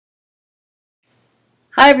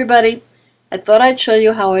Hi everybody! I thought I'd show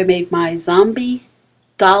you how I made my zombie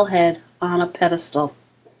doll head on a pedestal.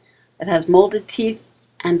 It has molded teeth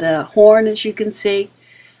and a horn, as you can see.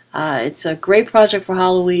 It's a great project for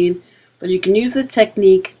Halloween, but you can use the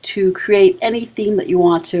technique to create any theme that you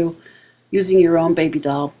want to using your own baby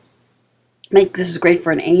doll. This is great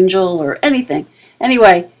for an angel or anything.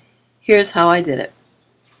 Anyway, here's how I did it.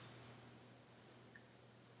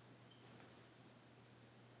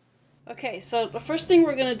 Okay, so the first thing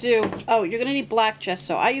we're going to do, you're going to need black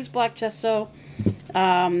gesso. I use black gesso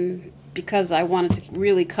because I wanted to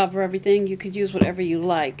really cover everything. You could use whatever you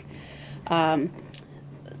like. The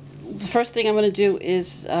first thing I'm going to do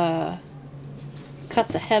is cut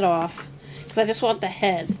the head off because I just want the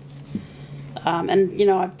head. And you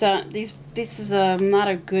know, I've done this is not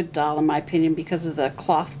a good doll in my opinion because of the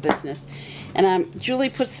cloth business. And Julie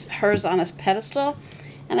puts hers on a pedestal,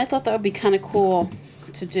 and I thought that would be kind of cool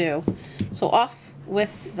to do. So off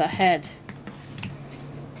with the head.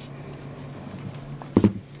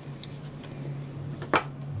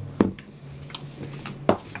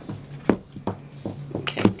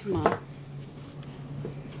 Okay, come on.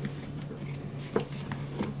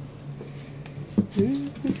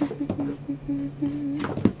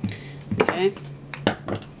 Okay,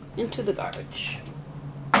 into the garbage.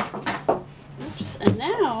 Oops, and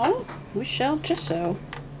now we shall gesso.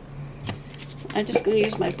 I'm just going to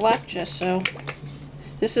use my black gesso.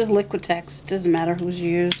 This is Liquitex, doesn't matter who's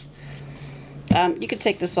used. You could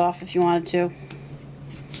take this off if you wanted to.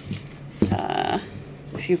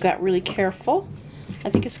 If you got really careful. I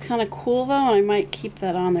think it's kind of cool though, and I might keep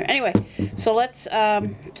that on there. Anyway, so let's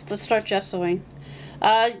start gessoing.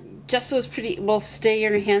 Gesso will stay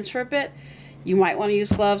in your hands for a bit. You might want to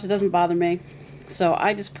use gloves. It doesn't bother me. So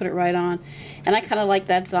I just put it right on, and I kind of like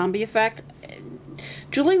that zombie effect.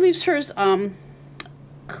 Julie leaves hers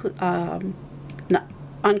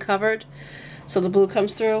uncovered, so the blue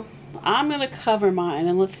comes through. I'm gonna cover mine,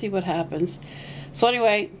 and let's see what happens. So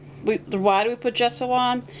anyway, why do we put gesso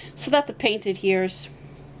on? So that the paint adheres.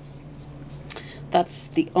 That's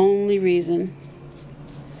the only reason.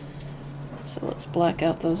 So let's black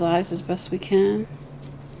out those eyes as best we can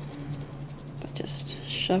by just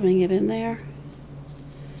shoving it in there.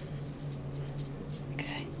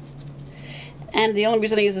 And the only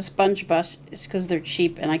reason I use a sponge brush is because they're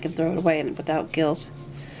cheap and I can throw it away and without guilt.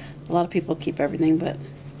 A lot of people keep everything, but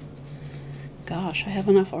gosh, I have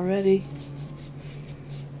enough already.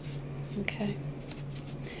 Okay.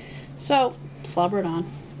 So, slobber it on.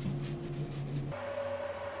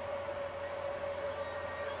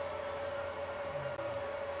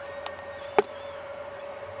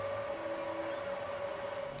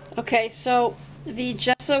 Okay, so the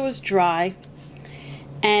gesso is dry,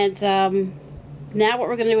 and now what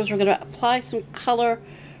we're going to do is we're going to apply some color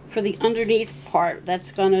for the underneath part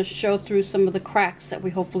that's going to show through some of the cracks that we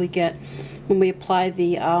hopefully get when we apply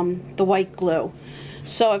the white glue.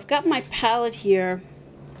 So I've got my palette here,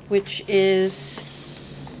 which is,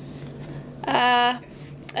 I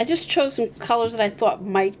just chose some colors that I thought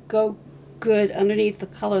might go good underneath the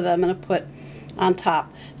color that I'm going to put on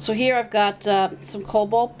top. So here I've got some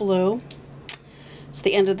cobalt blue. It's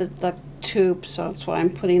the end of the tube, so that's why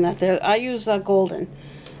I'm putting that there. I use golden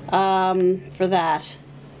for that.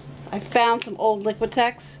 I found some old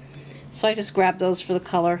Liquitex, so I just grabbed those for the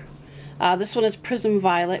color. This one is Prism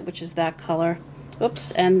Violet, which is that color.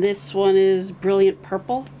 Oops, and this one is Brilliant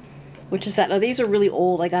Purple, which is that. Now these are really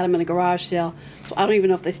old. I got them in a garage sale, so I don't even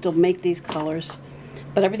know if they still make these colors.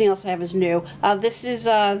 But everything else I have is new. This is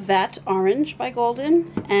That Orange by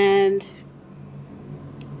Golden, and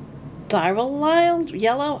Diarylide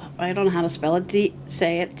Yellow. I don't know how to spell it.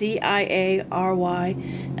 Say it. D-I-A-R-Y-L-I-D-E.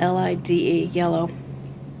 Yellow.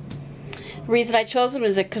 The reason I chose them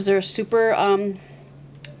is that because they're super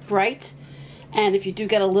bright, and if you do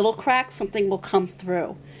get a little crack, something will come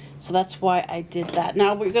through. So that's why I did that.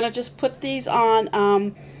 Now we're gonna just put these on,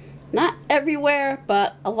 not everywhere,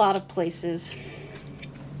 but a lot of places.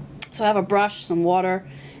 So I have a brush, some water,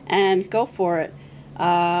 and go for it.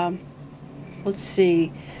 Let's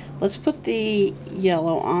see. Let's put the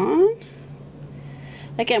yellow on.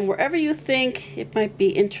 Again, wherever you think it might be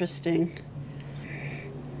interesting.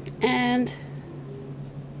 And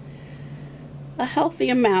a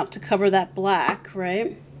healthy amount to cover that black,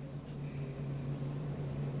 right?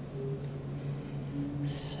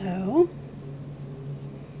 So,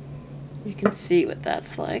 you can see what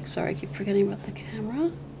that's like. Sorry, I keep forgetting about the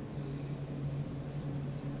camera.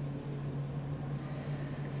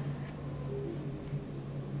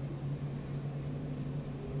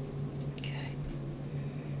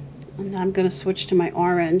 And now I'm going to switch to my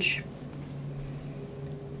orange.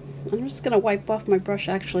 I'm just going to wipe off my brush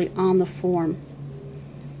actually on the form.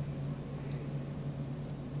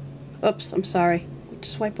 Oops, I'm sorry.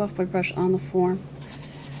 Just wipe off my brush on the form.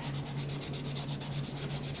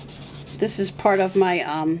 This is part of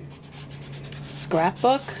my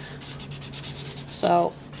scrapbook.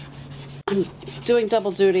 So I'm doing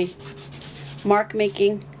double duty. Mark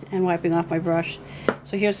making and wiping off my brush.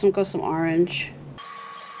 So here's some orange.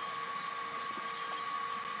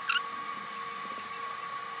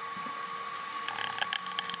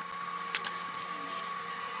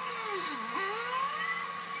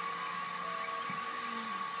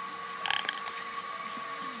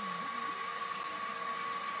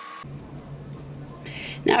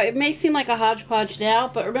 Now, it may seem like a hodgepodge now,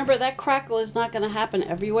 but remember that crackle is not going to happen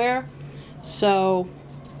everywhere. So,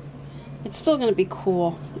 it's still going to be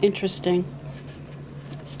cool, interesting.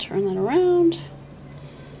 Let's turn that around.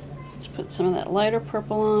 Let's put some of that lighter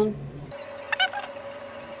purple on.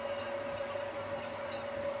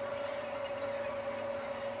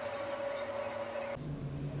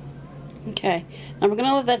 Okay, now we're going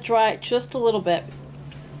to let that dry just a little bit.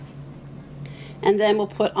 And then we'll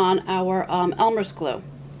put on our Elmer's glue.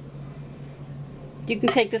 You can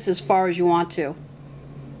take this as far as you want to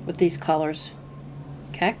with these colors.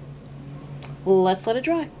 Okay, let's let it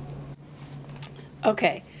dry.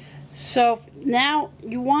 Okay, so now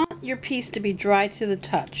you want your piece to be dry to the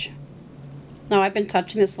touch. Now I've been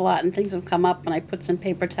touching this a lot and things have come up and I put some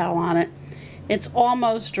paper towel on it. It's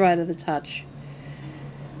almost dry to the touch.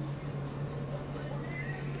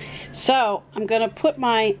 So I'm going to put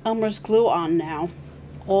my Elmer's glue on now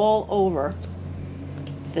all over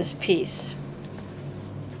this piece.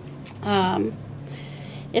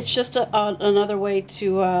 It's just another way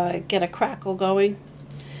to get a crackle going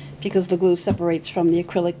because the glue separates from the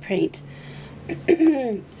acrylic paint.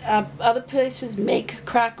 Other places make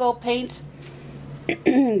crackle paint.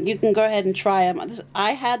 You can go ahead and try them.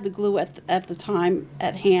 I had the glue at the time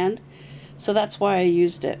at hand, so that's why I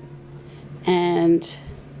used it. And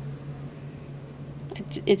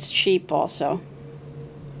it's cheap also.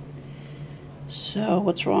 So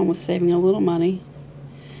what's wrong with saving a little money?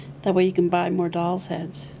 That way you can buy more doll's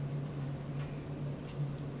heads.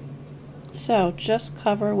 So just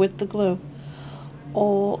cover with the glue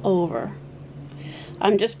all over.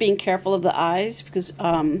 I'm just being careful of the eyes because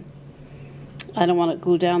I don't want to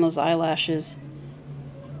glue down those eyelashes,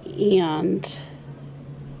 and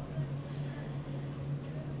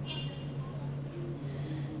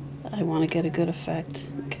I want to get a good effect.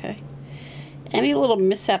 Okay. Any little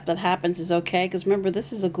mishap that happens is okay, because remember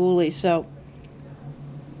this is a ghoulie, so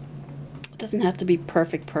it doesn't have to be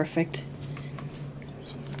perfect.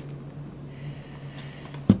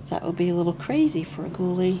 That would be a little crazy for a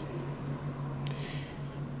ghoulie.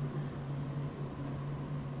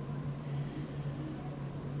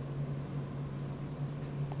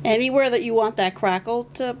 Anywhere that you want that crackle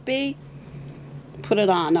to be, put it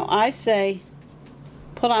on. Now I say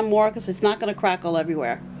put on more because it's not going to crackle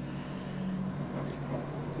everywhere.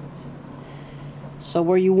 So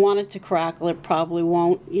where you want it to crackle, it probably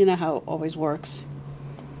won't. You know how it always works.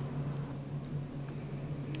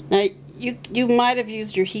 Now you might have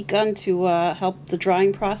used your heat gun to help the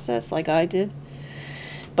drying process like I did.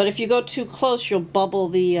 But if you go too close, you'll bubble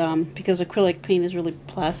the, because acrylic paint is really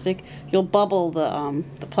plastic, you'll bubble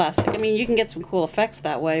the plastic. I mean, you can get some cool effects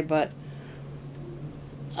that way, but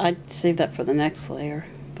I'd save that for the next layer.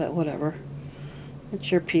 But whatever.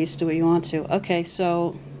 It's your piece, do what you want to. Okay,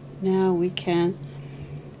 so now we can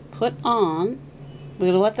put on, we're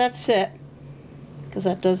going to let that sit, because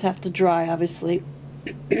that does have to dry, obviously.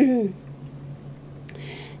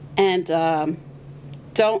 And,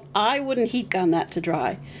 I wouldn't heat gun that to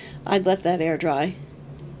dry. I'd let that air dry.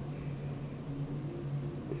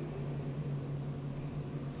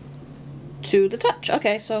 To the touch.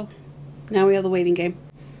 Okay, so now we have the waiting game.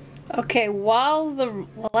 Okay, while the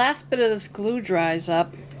last bit of this glue dries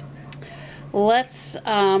up, let's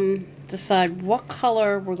decide what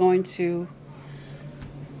color we're going to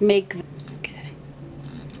make. Okay.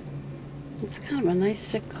 It's kind of a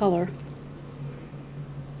nice thick color.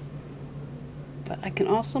 But I can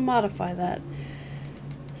also modify that.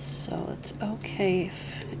 So it's okay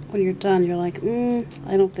if when you're done you're like,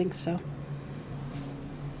 I don't think so.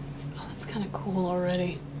 Oh, that's kind of cool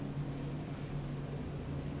already.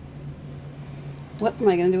 What am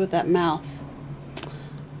I going to do with that mouth?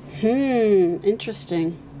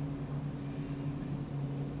 Interesting.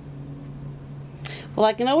 Well,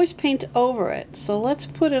 I can always paint over it, so let's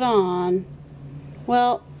put it on.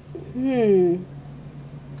 Well, I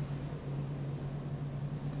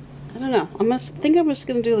don't know. I think I'm just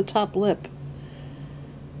going to do the top lip.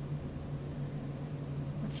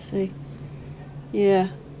 Let's see. Yeah.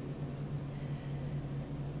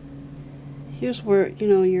 Here's where, you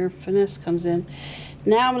know, your finesse comes in.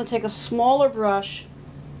 Now I'm going to take a smaller brush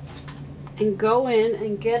and go in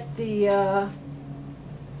and get the,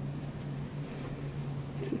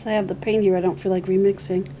 since I have the paint here, I don't feel like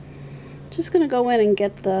remixing. Just going to go in and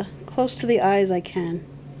get the close to the eyes I can.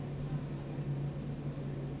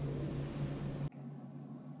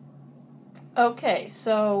 Okay,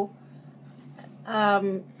 so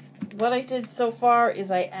what I did so far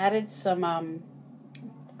is I added some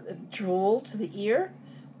drool to the ear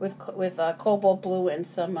with cobalt blue and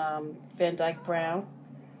some Van Dyke brown.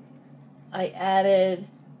 I added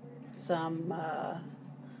some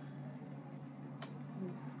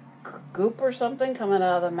goop or something coming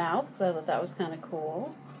out of the mouth because I thought that was kind of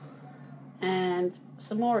cool. And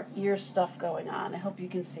some more ear stuff going on. I hope you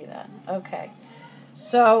can see that. Okay,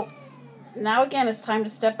 so now again it's time to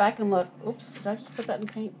step back and look. Oops, did I just put that in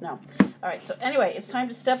paint? No. Alright, so anyway, it's time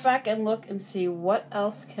to step back and look and see what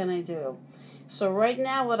else can I do. So right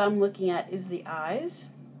now what I'm looking at is the eyes.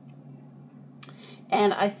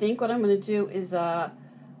 And I think what I'm going to do is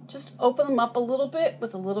just open them up a little bit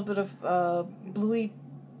with a little bit of bluey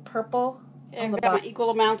purple. And I've got my equal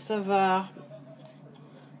amounts of A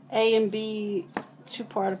and B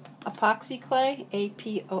two-part epoxy clay,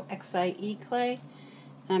 APOXIE clay.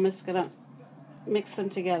 And I'm just going to mix them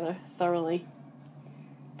together thoroughly.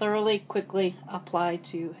 Quickly apply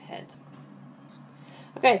to head.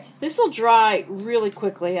 Okay, this will dry really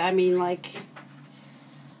quickly. I mean, like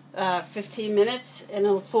 15 minutes, and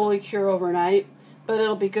it'll fully cure overnight. But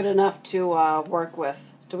it'll be good enough to work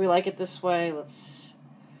with. Do we like it this way? Let's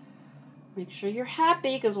make sure you're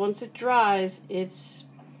happy, because once it dries, it's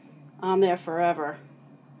on there forever.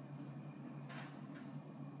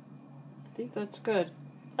 I think that's good.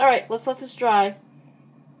 All right, let's let this dry.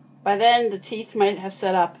 By then, the teeth might have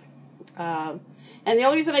set up. And the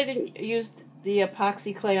only reason I didn't use the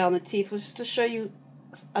epoxy clay on the teeth was just to show you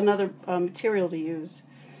another material to use.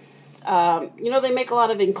 You know, they make a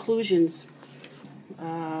lot of inclusions.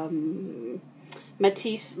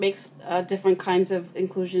 Matisse makes different kinds of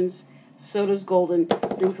inclusions. So does Golden,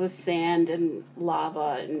 things with sand and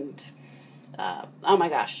lava and, oh my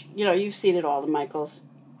gosh, you know, you've seen it all, the Michaels.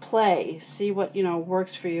 Play, see what, you know,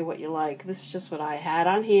 works for you, what you like. This is just what I had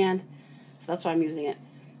on hand, so that's why I'm using it.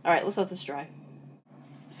 Alright, let's let this dry.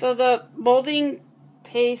 So the molding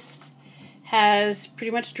paste has pretty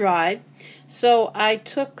much dried. So I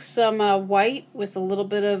took some white with a little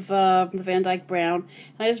bit of the Van Dyke brown,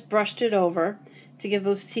 and I just brushed it over to give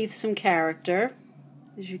those teeth some character,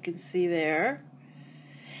 as you can see there.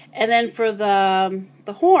 And then for the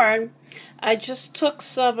horn, I just took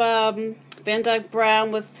some Van Dyke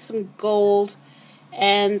brown with some gold,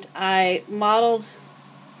 and I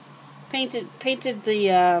painted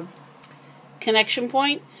the connection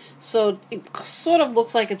point, so it sort of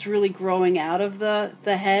looks like it's really growing out of the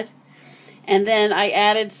head. And then I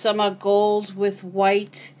added some gold with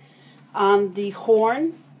white on the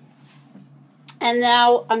horn, and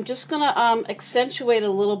now I'm just gonna accentuate a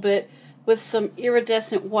little bit with some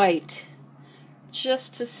iridescent white,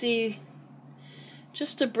 just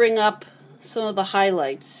to bring up some of the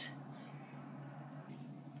highlights.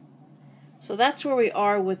 So that's where we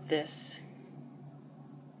are with this.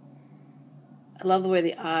 I love the way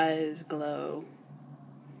the eyes glow.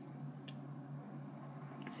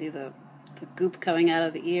 See the goop coming out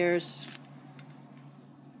of the ears.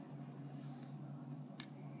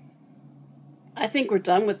 I think we're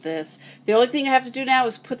done with this. The only thing I have to do now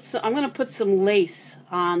is I'm going to put some lace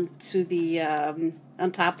on to the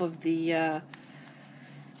on top of the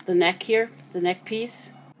neck here, the neck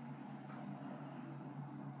piece.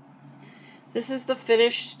 This is the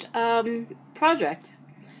finished project.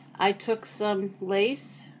 I took some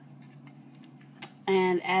lace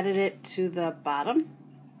and added it to the bottom.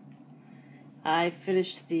 I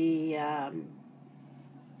finished the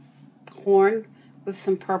horn with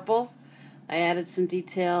some purple. I added some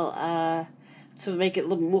detail to make it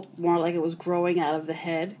look more like it was growing out of the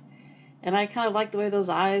head. And I kind of like the way those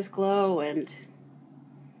eyes glow, and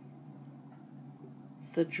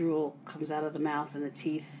the drool comes out of the mouth and the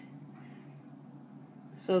teeth.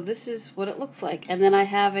 So this is what it looks like. And then I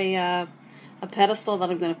have a pedestal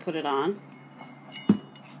that I'm going to put it on.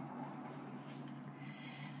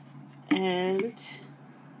 And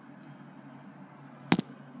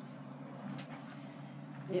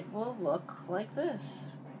it will look like this.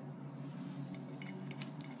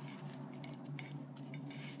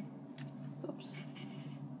 Oops.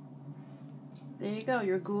 There you go,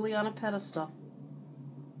 your ghoulie on a pedestal.